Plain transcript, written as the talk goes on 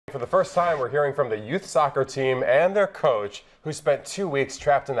For the first time, we're hearing from the youth soccer team and their coach, who spent 2 weeks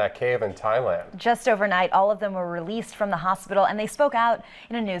trapped in that cave in Thailand. Just overnight, all of them were released from the hospital and they spoke out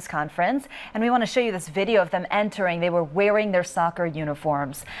in a news conference. And we want to show you this video of them entering. They were wearing their soccer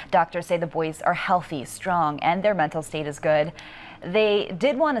uniforms. Doctors say the boys are healthy, strong, and their mental state is good. They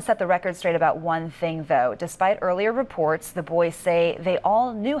did want to set the record straight about one thing, though. Despite earlier reports, the boys say they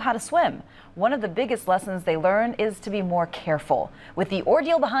all knew how to swim. One of the biggest lessons they learned is to be more careful. With the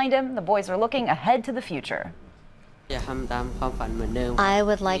ordeal behind him, the boys are looking ahead to the future. I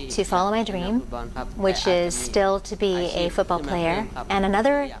would like to follow my dream, which is still to be a football player. And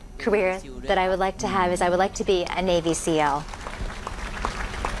another career that I would like to have is I would like to be a Navy SEAL.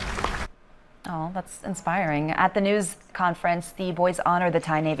 Oh, that's inspiring. At the news conference, the boys honor the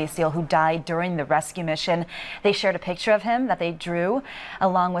Thai Navy SEAL who died during the rescue mission. They shared a picture of him that they drew,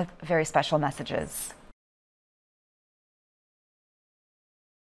 along with very special messages.